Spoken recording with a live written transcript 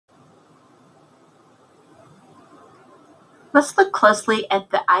Let's look closely at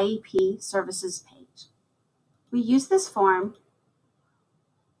the IEP services page. We use this form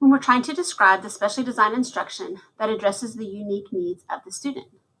when we're trying to describe the specially designed instruction that addresses the unique needs of the student.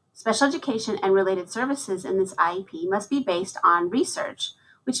 Special education and related services in this IEP must be based on research,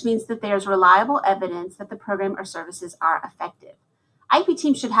 which means that there's reliable evidence that the program or services are effective. IEP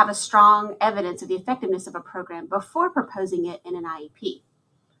teams should have a strong evidence of the effectiveness of a program before proposing it in an IEP.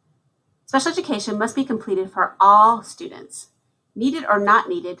 Special education must be completed for all students. Needed or not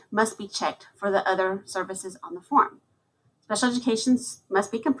needed must be checked for the other services on the form. Special education must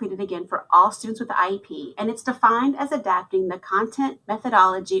be completed again for all students with the IEP, and it's defined as adapting the content,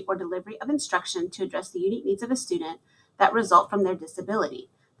 methodology, or delivery of instruction to address the unique needs of a student that result from their disability.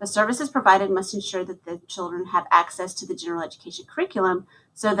 The services provided must ensure that the children have access to the general education curriculum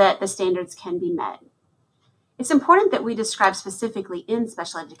so that the standards can be met. It's important that we describe specifically in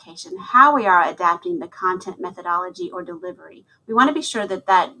special education how we are adapting the content, methodology, or delivery. We want to be sure that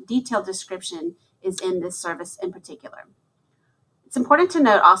that detailed description is in this service in particular. It's important to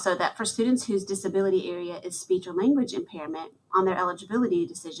note also that for students whose disability area is speech or language impairment on their eligibility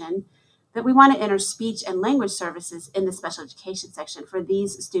decision, that we want to enter speech and language services in the special education section for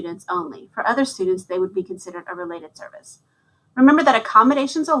these students only. For other students, they would be considered a related service. Remember that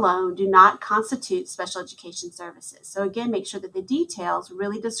accommodations alone do not constitute special education services. So again, make sure that the details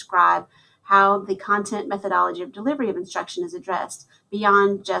really describe how the content, methodology, or delivery of instruction is addressed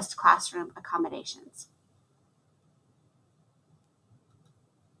beyond just classroom accommodations.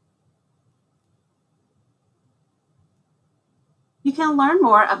 You can learn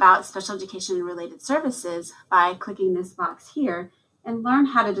more about special education and related services by clicking this box here and learn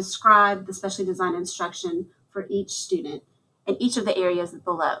how to describe the specially designed instruction for each student in each of the areas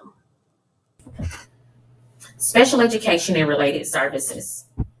below. Special education and related services.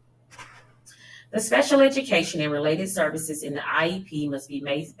 The special education and related services in the IEP must be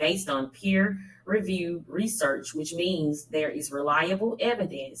based on peer-reviewed research, which means there is reliable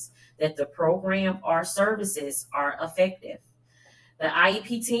evidence that the program or services are effective. The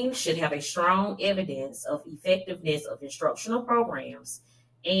IEP team should have a strong evidence of effectiveness of instructional programs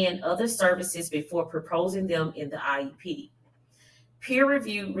and other services before proposing them in the IEP.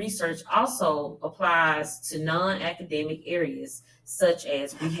 Peer-reviewed research also applies to non-academic areas such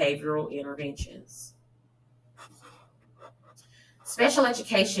as behavioral interventions. Special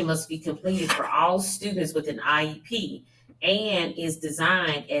education must be completed for all students with an IEP and is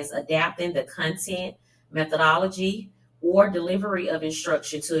designed as adapting the content, methodology, or delivery of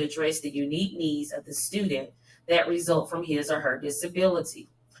instruction to address the unique needs of the student that result from his or her disability.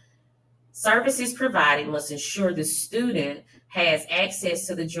 Services provided must ensure the student has access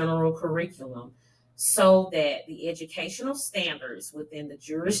to the general curriculum so that the educational standards within the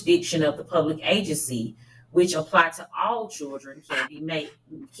jurisdiction of the public agency, which apply to all children, can be met.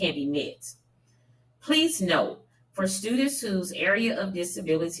 Please note, for students whose area of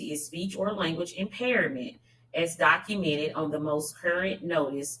disability is speech or language impairment, as documented on the most current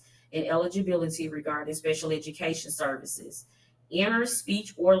notice and eligibility regarding special education services, enter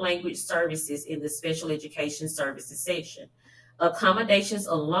speech or language services in the special education services section. Accommodations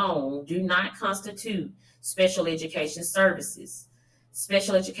alone do not constitute special education services.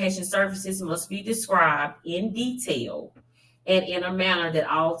 Special education services must be described in detail and in a manner that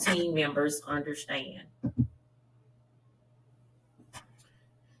all team members understand.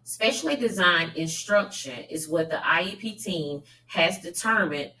 Specially designed instruction is what the IEP team has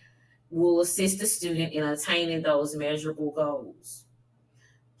determined will assist the student in attaining those measurable goals.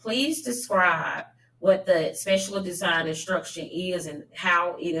 Please describe what the special design instruction is and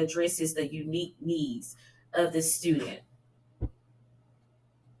how it addresses the unique needs of the student.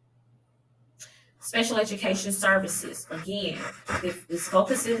 Special education services, again, this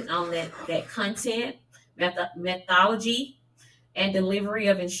focuses on that content, methodology, and delivery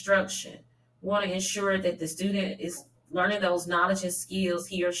of instruction. We want to ensure that the student is learning those knowledge and skills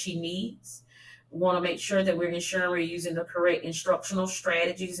he or she needs. We want to make sure that we're ensuring we're using the correct instructional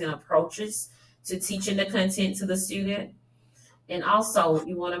strategies and approaches to teaching the content to the student. And also,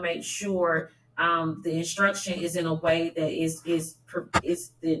 you want to make sure the instruction is in a way that is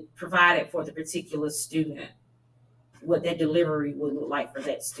provided for the particular student, what that delivery would look like for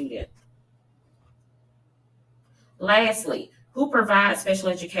that student. Lastly, who provides special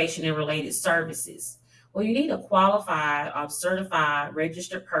education and related services? Well, you need a qualified or certified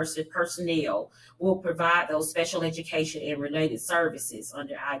registered personnel who will provide those special education and related services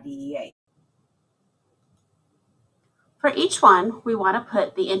under IDEA. For each one, we want to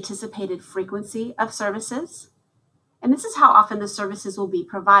put the anticipated frequency of services. And this is how often the services will be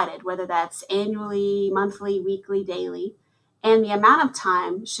provided, whether that's annually, monthly, weekly, daily. and the amount of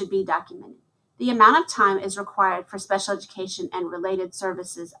time should be documented. The amount of time is required for special education and related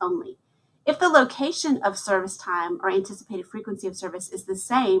services only. If the location of service time or anticipated frequency of service is the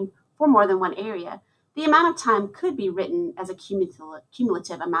same for more than one area, the amount of time could be written as a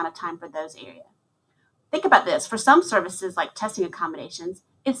cumulative amount of time for those areas. Think about this. For some services like testing accommodations,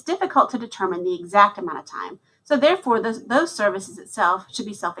 it's difficult to determine the exact amount of time. So therefore, those services itself should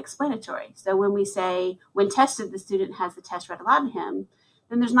be self-explanatory. So when we say, when tested, the student has the test read aloud to him,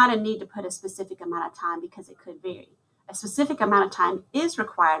 then there's not a need to put a specific amount of time because it could vary. A specific amount of time is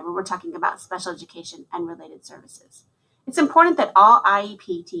required when we're talking about special education and related services. It's important that all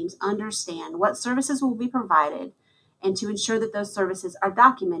IEP teams understand what services will be provided and to ensure that those services are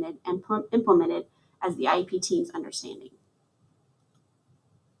documented and implemented as the IEP team's understanding.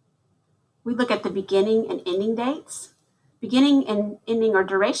 We look at the beginning and ending dates. Beginning and ending or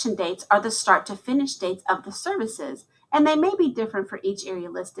duration dates are the start to finish dates of the services, and they may be different for each area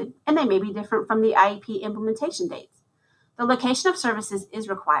listed, and they may be different from the IEP implementation dates. The location of services is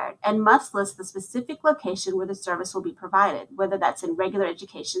required and must list the specific location where the service will be provided, whether that's in regular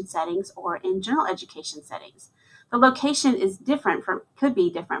education settings or in general education settings. The location could be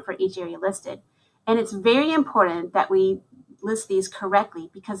different for each area listed, and it's very important that we list these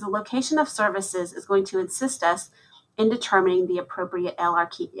correctly because the location of services is going to assist us in determining the appropriate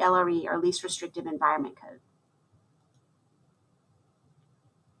LRE or least restrictive environment code.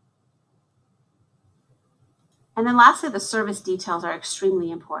 And then lastly, the service details are extremely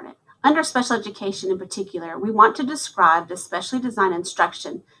important. Under special education in particular, we want to describe the specially designed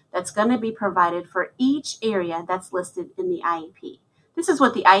instruction that's going to be provided for each area that's listed in the IEP. This is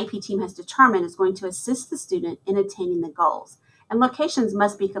what the IEP team has determined is going to assist the student in attaining the goals, and locations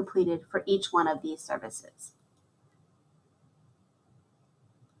must be completed for each one of these services.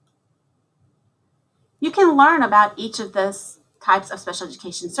 You can learn about each of those types of special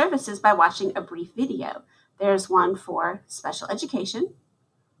education services by watching a brief video. There's one for special education,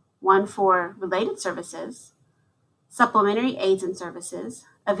 one for related services, supplementary aids and services,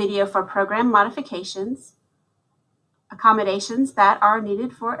 a video for program modifications, accommodations that are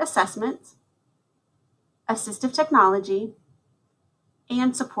needed for assessment, assistive technology,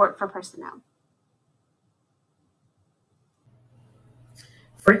 and support for personnel.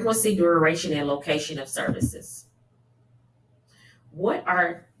 Frequency, duration, and location of services. What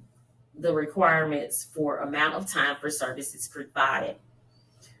are the requirements for amount of time for services provided?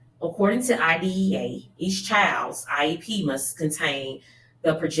 According to IDEA, each child's IEP must contain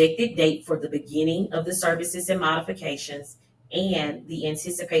the projected date for the beginning of the services and modifications and the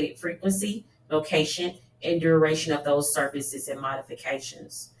anticipated frequency, location, and duration of those services and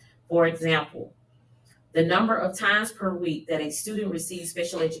modifications. For example, the number of times per week that a student receives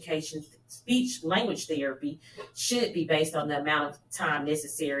special education speech language therapy should be based on the amount of time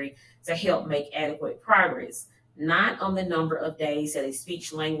necessary to help make adequate progress, not on the number of days that a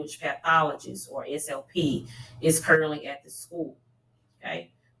speech language pathologist or SLP is currently at the school.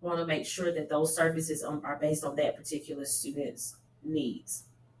 Okay, we want to make sure that those services are based on that particular student's needs.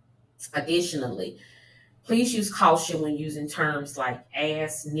 Additionally, please use caution when using terms like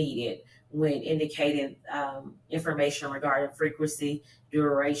as needed when indicating information regarding frequency,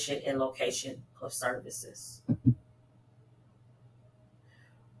 duration, and location of services.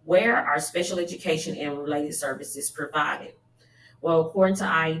 Where are special education and related services provided? Well, according to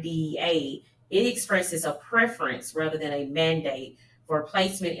IDEA, it expresses a preference rather than a mandate for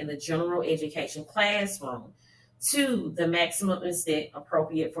placement in the general education classroom to the maximum extent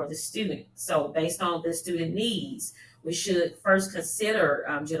appropriate for the student. So based on the student needs, we should first consider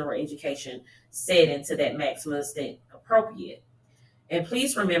general education setting to that maximum extent appropriate. And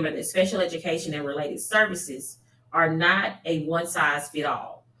please remember that special education and related services are not a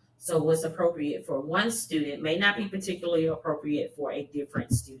one-size-fits-all. So what's appropriate for one student may not be particularly appropriate for a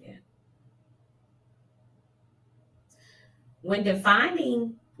different student. When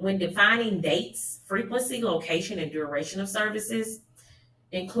defining dates, frequency, location, and duration of services,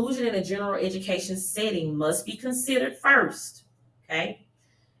 inclusion in a general education setting must be considered first, okay,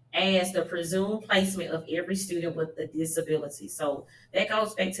 as the presumed placement of every student with a disability. So that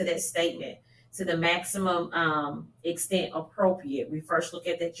goes back to that statement, to the maximum extent appropriate. We first look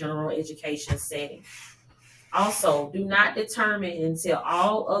at that general education setting. Also, do not determine until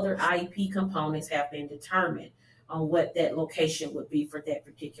all other IEP components have been determined on what that location would be for that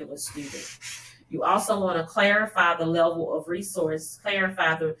particular student. You also want to clarify the level of resource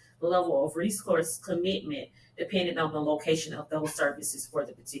commitment depending on the location of those services for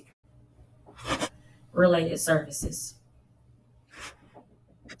the particular related services.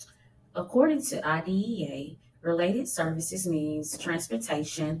 According to IDEA, Related services means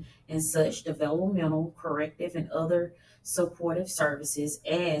transportation and such developmental, corrective, and other supportive services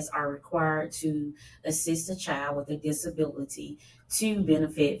as are required to assist a child with a disability to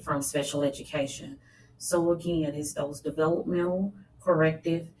benefit from special education. So again, it's those developmental,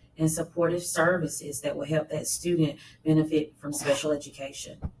 corrective, and supportive services that will help that student benefit from special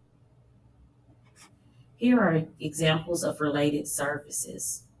education. Here are examples of related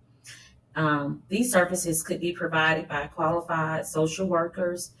services. These services could be provided by qualified social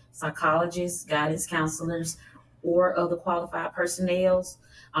workers, psychologists, guidance counselors, or other qualified personnel.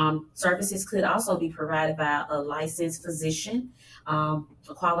 Services could also be provided by a licensed physician, a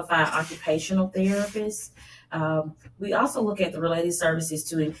qualified occupational therapist. We also look at the related services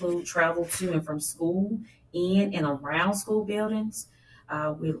to include travel to and from school, in and around school buildings.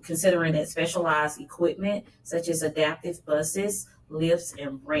 We're considering that specialized equipment such as adaptive buses, lifts,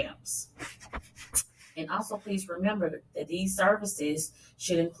 and ramps. And also please remember that these services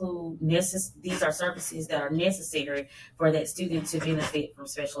should include, these are services that are necessary for that student to benefit from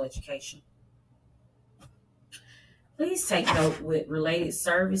special education. Please take note with related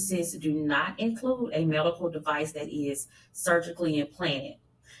services do not include a medical device that is surgically implanted.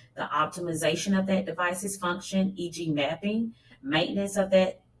 The optimization of that device's function, e.g. mapping, maintenance of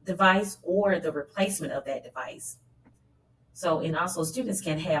that device, or the replacement of that device. So, and also students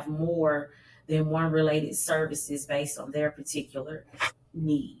can have more than one related services based on their particular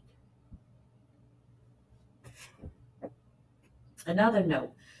need. Another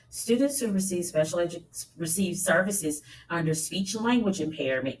note, students who receive receive services under speech and language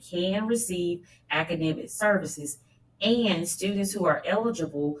impairment can receive academic services, and students who are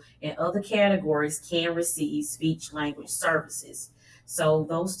eligible in other categories can receive speech language services. So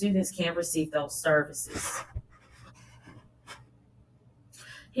those students can receive those services.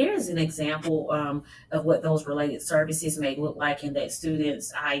 Here's an example of what those related services may look like in that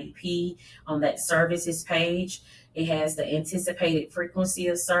student's IEP. On that services page, it has the anticipated frequency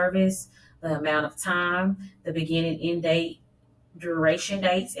of service, the amount of time, the beginning, end date, duration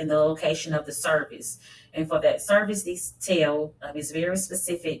dates, and the location of the service. And for that service detail, it's very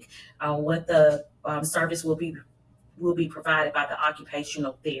specific on what the service will be provided by the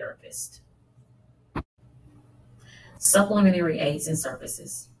occupational therapist. Supplementary aids and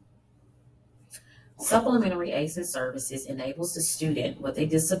services. Supplementary aids and services enables the student with a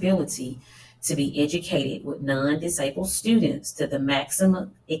disability to be educated with non-disabled students to the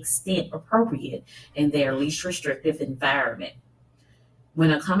maximum extent appropriate in their least restrictive environment.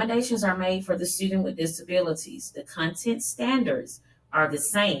 When accommodations are made for the student with disabilities, the content standards are the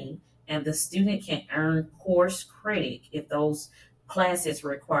same, and the student can earn course credit if those classes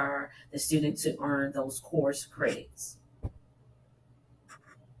require the student to earn those course credits.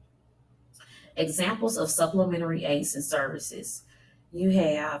 Examples of supplementary aids and services. You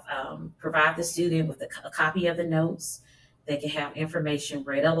have provide the student with a copy of the notes. They can have information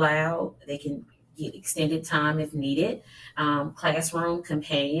read aloud. They can get extended time if needed. Classroom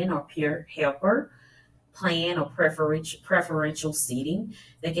companion or peer helper, plan or preferential seating.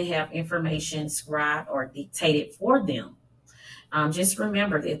 They can have information scribed or dictated for them. Just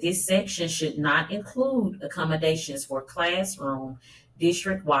remember that this section should not include accommodations for classroom,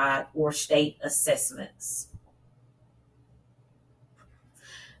 district-wide, or state assessments.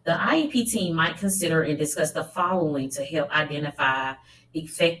 The IEP team might consider and discuss the following to help identify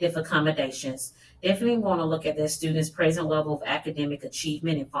effective accommodations. Definitely want to look at the student's present level of academic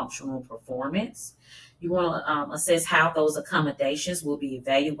achievement and functional performance. You want to assess how those accommodations will be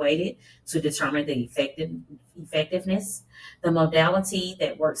evaluated to determine the effectiveness, the modality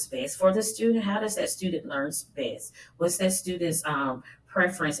that works best for the student. How does that student learn best? What's that student's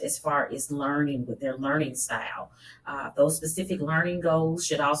preference as far as learning with their learning style? Those specific learning goals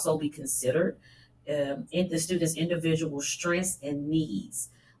should also be considered in the student's individual strengths and needs.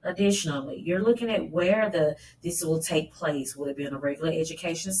 Additionally, you're looking at where this will take place. Will it be in a regular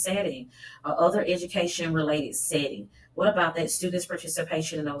education setting or other education related setting? What about that student's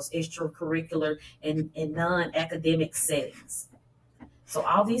participation in those extracurricular and non-academic settings? So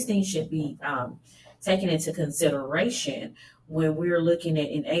all these things should be taken into consideration when we're looking at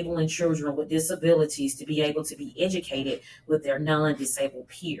enabling children with disabilities to be able to be educated with their non-disabled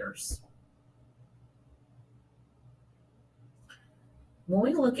peers. When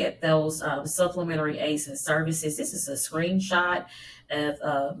we look at those supplementary aids and services, this is a screenshot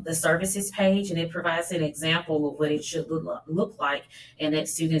of the services page, and it provides an example of what it should look like in that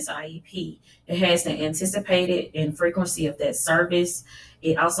student's IEP. It has the anticipated and frequency of that service.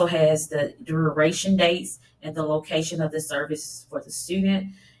 It also has the duration dates and the location of the service for the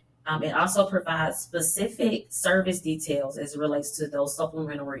student. It also provides specific service details as it relates to those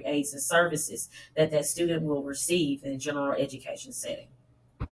supplementary aids and services that student will receive in general education setting.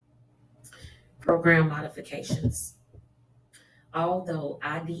 Program modifications. Although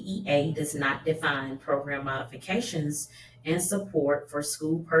IDEA does not define program modifications and support for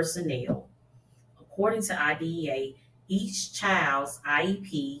school personnel, according to IDEA, each child's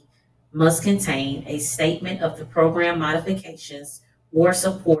IEP must contain a statement of the program modifications or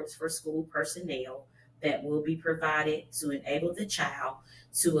supports for school personnel that will be provided to enable the child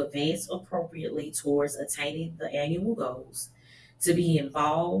to advance appropriately towards attaining the annual goals, to be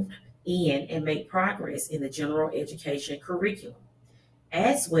involved in and make progress in the general education curriculum,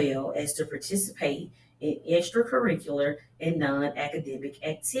 as well as to participate in extracurricular and non-academic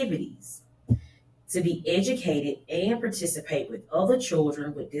activities, to be educated and participate with other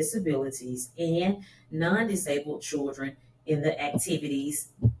children with disabilities and non-disabled children in the activities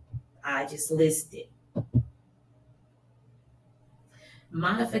I just listed.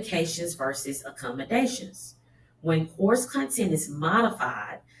 Modifications versus accommodations. When course content is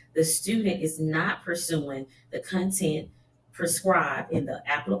modified, the student is not pursuing the content prescribed in the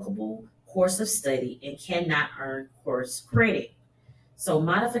applicable course of study and cannot earn course credit. So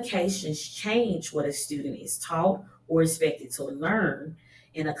modifications change what a student is taught or expected to learn,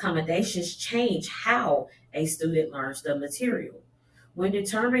 and accommodations change how a student learns the material. When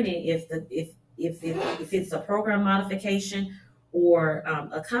determining if it's a program modification or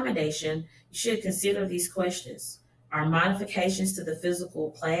accommodation, you should consider these questions. Are modifications to the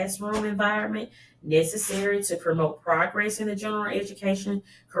physical classroom environment necessary to promote progress in the general education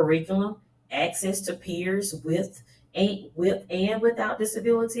curriculum, access to peers with and without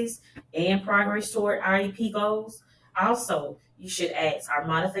disabilities, and progress toward IEP goals? Also, you should ask, are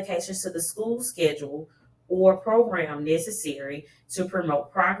modifications to the school schedule or program necessary to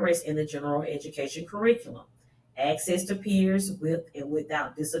promote progress in the general education curriculum, access to peers with and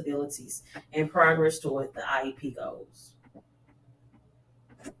without disabilities, and progress toward the IEP goals?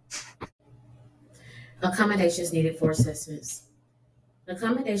 Accommodations needed for assessments.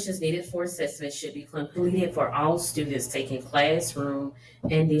 Accommodations needed for assessment should be completed for all students taking classroom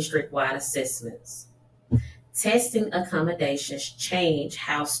and district-wide assessments. Testing accommodations change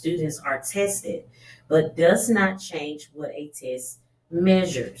how students are tested, but does not change what a test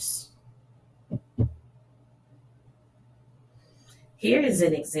measures. Here is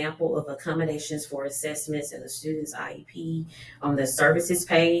an example of accommodations for assessments in the student's IEP on the services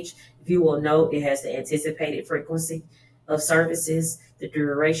page. If you will note, it has the anticipated frequency of services, the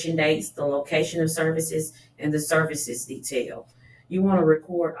duration dates, the location of services, and the services detail. You want to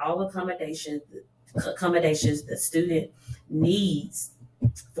record all accommodations the student needs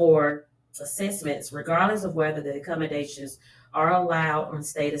for assessments, regardless of whether the accommodations are allowed on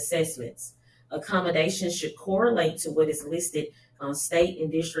state assessments. Accommodations should correlate to what is listed on state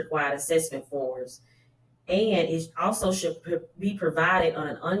and district-wide assessment forms, and it also should be provided on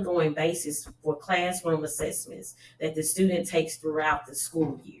an ongoing basis for classroom assessments that the student takes throughout the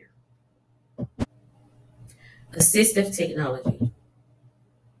school year. Assistive technology.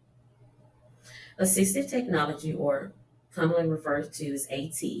 Assistive technology, or commonly referred to as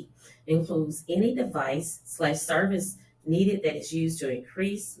AT, includes any device/service needed that is used to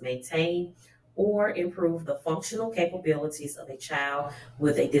increase, maintain, or improve the functional capabilities of a child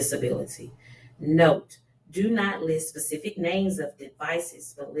with a disability. Note, do not list specific names of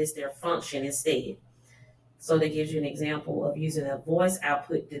devices, but list their function instead. So that gives you an example of using a voice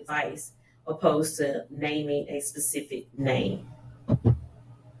output device opposed to naming a specific name.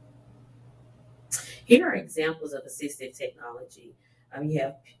 Here are examples of assistive technology. You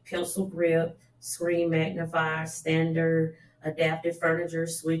have pencil grip, screen magnifier, standard, adaptive furniture,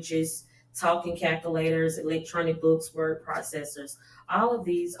 switches, talking calculators, electronic books, word processors. All of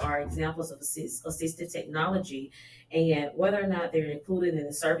these are examples of assistive technology, and whether or not they're included in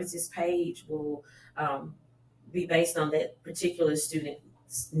the services page will be based on that particular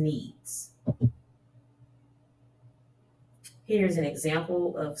student's needs. Here's an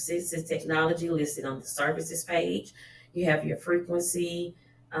example of assistive technology listed on the services page. You have your frequency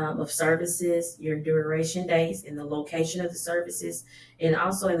of services, your duration dates, and the location of the services. And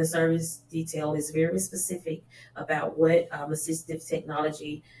also in the service detail is very specific about what assistive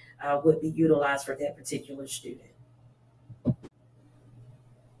technology would be utilized for that particular student.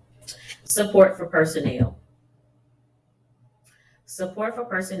 Support for personnel. Support for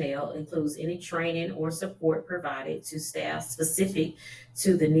personnel includes any training or support provided to staff specific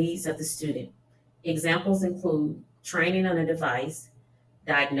to the needs of the student. Examples include training on a device,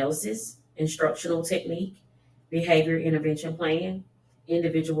 diagnosis, instructional technique, behavior intervention plan,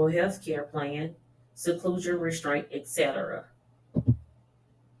 individual health care plan, seclusion restraint, etc.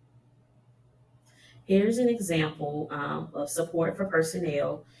 Here's an example of support for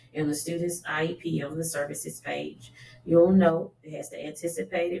personnel in the student's IEP on the services page. You'll note it has the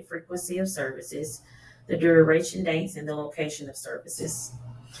anticipated frequency of services, the duration dates, and the location of services.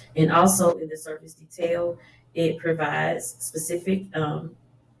 And also in the service detail, it provides specific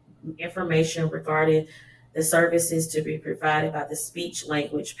information regarding the services to be provided by the speech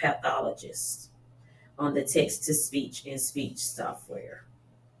language pathologist on the text to speech and speech software.